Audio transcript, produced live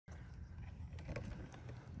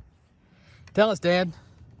Tell us, Dad.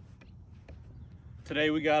 Today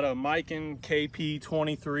we got a Miken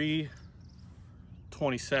KP23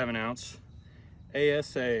 27 ounce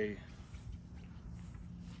ASA.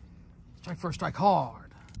 Strike first, strike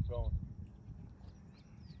hard. Going.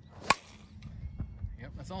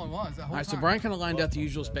 Yep, that's all it was. All right, so Brian kind of lined out the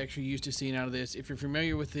usual specs you're used to seeing out of this. If you're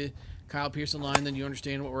familiar with the Kyle Pearson line, then you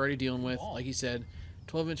understand what we're already dealing with. Like he said,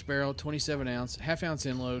 12-inch barrel, 27 ounce, half-ounce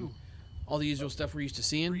end load, all the usual stuff we're used to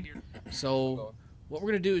seeing. So what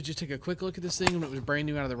we're going to do is just take a quick look at this thing when it was brand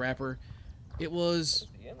new out of the wrapper. It was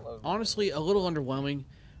honestly a little underwhelming,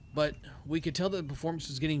 but we could tell that the performance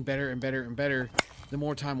was getting better and better and better the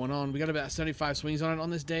more time went on. We got about 75 swings on it on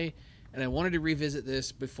this day, and I wanted to revisit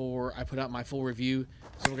this before I put out my full review.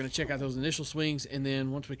 So we're going to check out those initial swings, and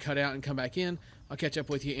then once we cut out and come back in, I'll catch up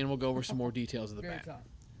with you and we'll go over some more details of the bat.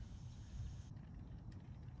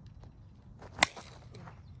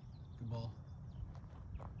 Good ball.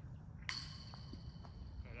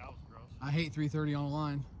 I hate 330 on the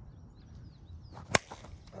line.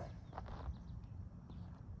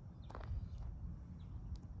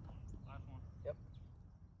 Yep.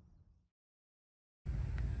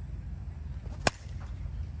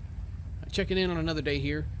 Checking in on another day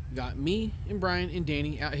here. Got me and Brian and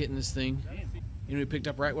Danny out hitting this thing. And we picked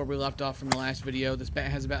up right where we left off from the last video. This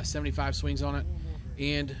bat has about 75 swings on it.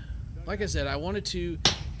 And like I said, I wanted to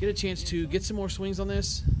get a chance to get some more swings on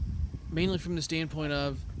this, mainly from the standpoint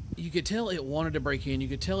of you could tell it wanted to break in. You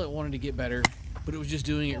could tell it wanted to get better, but it was just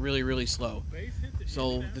doing it really, really slow.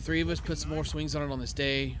 So the three of us put some more swings on it on this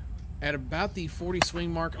day. At about the 40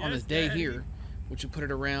 swing mark on this day here, which would put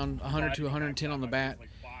it around 100 to 110 on the bat,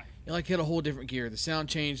 it like hit a whole different gear. The sound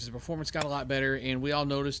changed, the performance got a lot better, and we all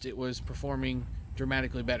noticed it was performing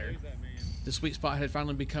dramatically better. The sweet spot had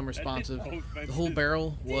finally become responsive. The whole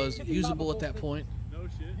barrel was usable at that point.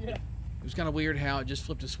 It was kind of weird how it just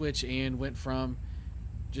flipped a switch and went from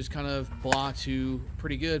just kind of blah to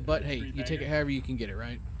pretty good, but hey, you take it however you can get it,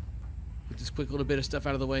 right? With this quick little bit of stuff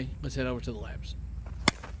out of the way, let's head over to the labs.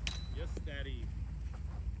 Yes, Daddy.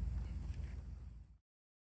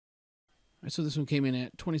 All right, so this one came in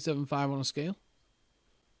at 27.5 on a scale.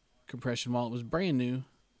 Compression while it was brand new.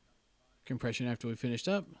 Compression after we finished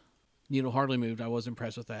up. Needle hardly moved. I was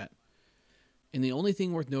impressed with that. And the only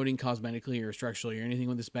thing worth noting cosmetically or structurally or anything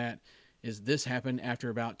with this bat is this happened after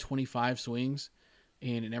about 25 swings,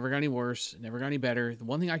 and it never got any worse, never got any better. The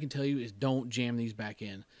one thing I can tell you is don't jam these back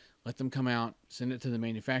in. Let them come out, send it to the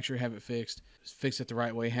manufacturer, have it fixed, fix it the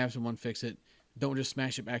right way, have someone fix it. Don't just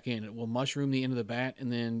smash it back in. It will mushroom the end of the bat,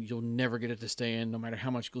 and then you'll never get it to stay in no matter how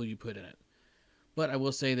much glue you put in it. But I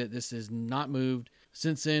will say that this has not moved.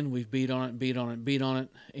 Since then, we've beat on it, beat on it, beat on it,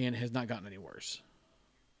 and has not gotten any worse.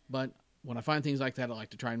 But when I find things like that, I like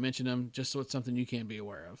to try and mention them just so it's something you can be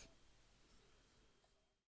aware of.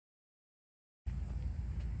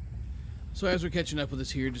 So as we're catching up with us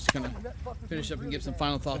here, just to kind of finish up and give some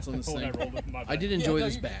final thoughts on this thing. I did enjoy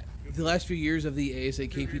this bat. The last few years of the ASA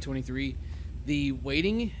KP23, the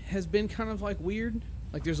weighting has been kind of like weird.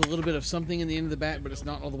 Like there's a little bit of something in the end of the bat, but it's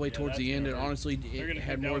not all the way towards the end. And honestly, it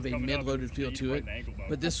had more of a mid-loaded feel to it.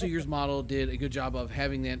 But this year's model did a good job of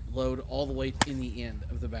having that load all the way in the end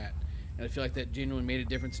of the bat. And I feel like that genuinely made a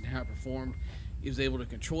difference in how it performed. It was able to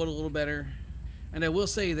control it a little better. And I will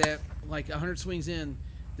say that, like 100 swings in,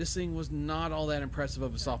 this thing was not all that impressive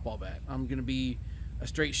of a softball bat. I'm going to be a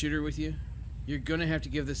straight shooter with you. You're going to have to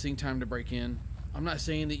give this thing time to break in. I'm not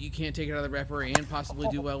saying that you can't take it out of the wrapper and possibly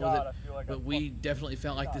do well with it, but we definitely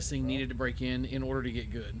felt like this thing needed to break in order to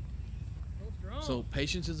get good. So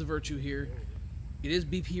patience is a virtue here. It is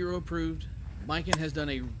BP Hero approved. Miken has done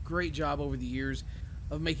a great job over the years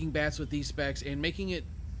of making bats with these specs and making it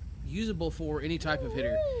usable for any type of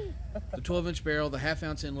hitter. The 12-inch barrel, the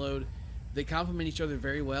half-ounce end load, they complement each other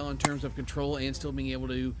very well in terms of control and still being able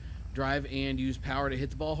to drive and use power to hit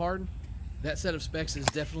the ball hard. That set of specs is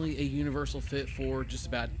definitely a universal fit for just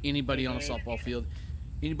about anybody on a softball field.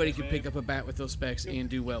 Anybody can pick up a bat with those specs and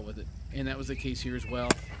do well with it. And that was the case here as well.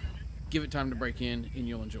 Give it time to break in and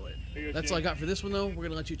you'll enjoy it. That's all I got for this one though. We're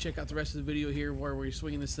going to let you check out the rest of the video here where we're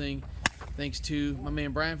swinging this thing. Thanks to my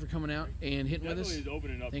man Brian for coming out and hitting with us.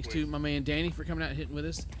 Thanks to my man Danny for coming out and hitting with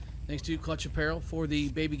us. Thanks to Clutch Apparel for the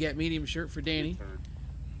Baby Gap Medium shirt for Danny.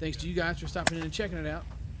 Thanks to you guys for stopping in and checking it out.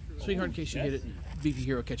 Swing hard in case you hit it. BP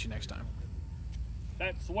Hero, catch you next time.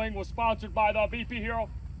 That swing was sponsored by the BP Hero.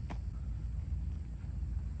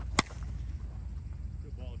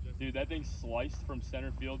 Dude, that thing sliced from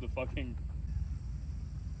center field to fucking...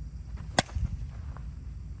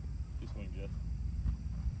 Good swing, Jess.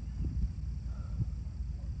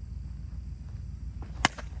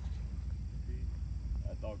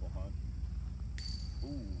 That dog will hunt.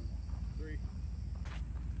 Ooh. 3.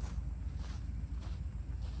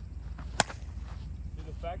 See,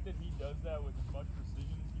 the fact that he does that with as much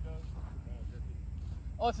precision as he does.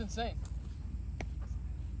 Oh, it's insane.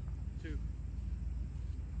 2.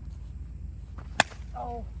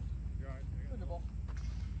 Oh. You're all right. Look at the ball.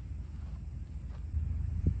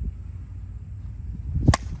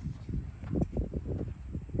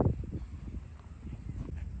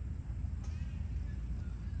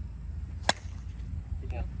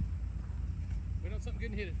 Wait on something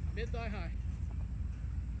good and hit it. Mid thigh high.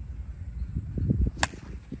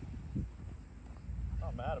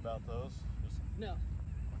 Not mad about those. Just No.